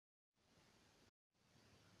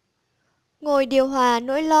Ngồi điều hòa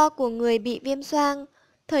nỗi lo của người bị viêm xoang.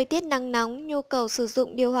 Thời tiết nắng nóng, nhu cầu sử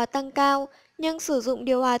dụng điều hòa tăng cao, nhưng sử dụng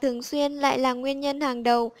điều hòa thường xuyên lại là nguyên nhân hàng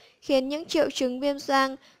đầu khiến những triệu chứng viêm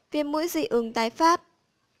xoang, viêm mũi dị ứng tái phát.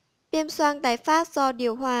 Viêm xoang tái phát do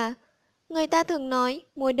điều hòa. Người ta thường nói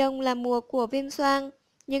mùa đông là mùa của viêm xoang,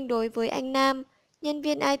 nhưng đối với anh Nam, nhân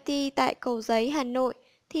viên IT tại Cầu Giấy, Hà Nội,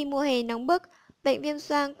 thì mùa hè nóng bức, bệnh viêm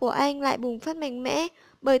xoang của anh lại bùng phát mạnh mẽ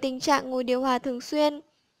bởi tình trạng ngồi điều hòa thường xuyên.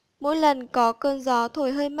 Mỗi lần có cơn gió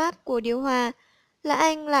thổi hơi mát của điều hòa là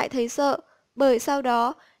anh lại thấy sợ, bởi sau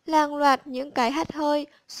đó là hàng loạt những cái hắt hơi,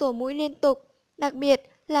 sổ mũi liên tục, đặc biệt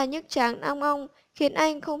là nhức trán ong ong khiến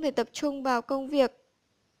anh không thể tập trung vào công việc.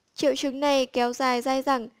 Triệu chứng này kéo dài dai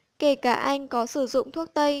dẳng, kể cả anh có sử dụng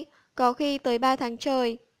thuốc Tây, có khi tới 3 tháng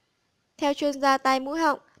trời. Theo chuyên gia tai mũi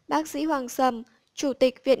họng, bác sĩ Hoàng Sầm, Chủ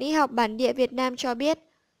tịch Viện Y học Bản địa Việt Nam cho biết,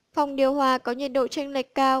 phòng điều hòa có nhiệt độ chênh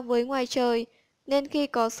lệch cao với ngoài trời, nên khi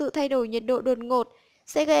có sự thay đổi nhiệt độ đột ngột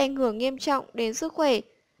sẽ gây ảnh hưởng nghiêm trọng đến sức khỏe,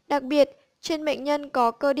 đặc biệt trên bệnh nhân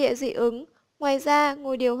có cơ địa dị ứng. Ngoài ra,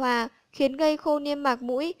 ngồi điều hòa khiến gây khô niêm mạc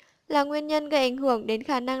mũi là nguyên nhân gây ảnh hưởng đến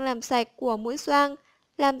khả năng làm sạch của mũi xoang,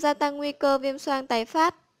 làm gia tăng nguy cơ viêm xoang tái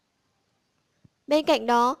phát. Bên cạnh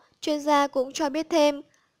đó, chuyên gia cũng cho biết thêm,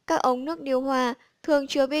 các ống nước điều hòa thường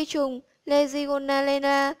chứa vi trùng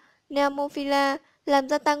Legionella pneumophila làm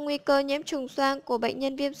gia tăng nguy cơ nhiễm trùng xoang của bệnh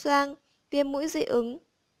nhân viêm xoang, viêm mũi dị ứng.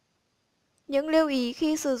 Những lưu ý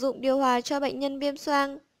khi sử dụng điều hòa cho bệnh nhân viêm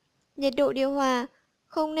xoang. Nhiệt độ điều hòa.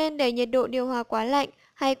 Không nên để nhiệt độ điều hòa quá lạnh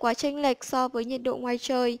hay quá chênh lệch so với nhiệt độ ngoài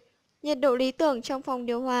trời. Nhiệt độ lý tưởng trong phòng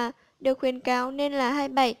điều hòa được khuyến cáo nên là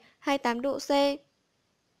 27-28 độ C.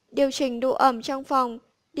 Điều chỉnh độ ẩm trong phòng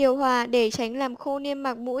điều hòa để tránh làm khô niêm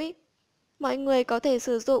mạc mũi. Mọi người có thể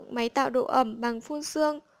sử dụng máy tạo độ ẩm bằng phun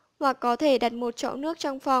sương hoặc có thể đặt một chậu nước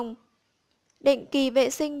trong phòng. Định kỳ vệ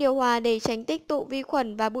sinh điều hòa để tránh tích tụ vi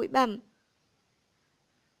khuẩn và bụi bẩn.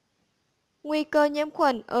 Nguy cơ nhiễm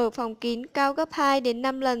khuẩn ở phòng kín cao gấp 2 đến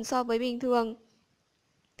 5 lần so với bình thường.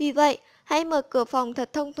 Vì vậy, hãy mở cửa phòng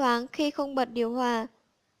thật thông thoáng khi không bật điều hòa.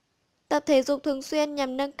 Tập thể dục thường xuyên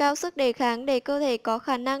nhằm nâng cao sức đề kháng để cơ thể có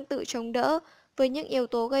khả năng tự chống đỡ với những yếu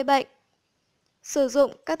tố gây bệnh. Sử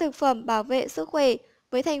dụng các thực phẩm bảo vệ sức khỏe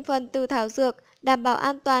với thành phần từ thảo dược đảm bảo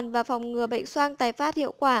an toàn và phòng ngừa bệnh xoang tái phát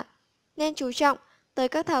hiệu quả. Nên chú trọng tới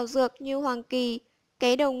các thảo dược như hoàng kỳ,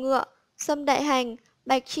 ké đầu ngựa, sâm đại hành,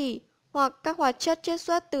 bạch chỉ hoặc các hoạt chất chiết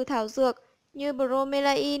xuất từ thảo dược như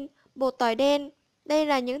bromelain, bột tỏi đen. Đây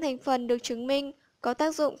là những thành phần được chứng minh có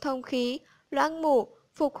tác dụng thông khí, loãng mủ,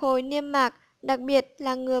 phục hồi niêm mạc, đặc biệt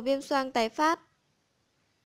là ngừa viêm xoang tái phát.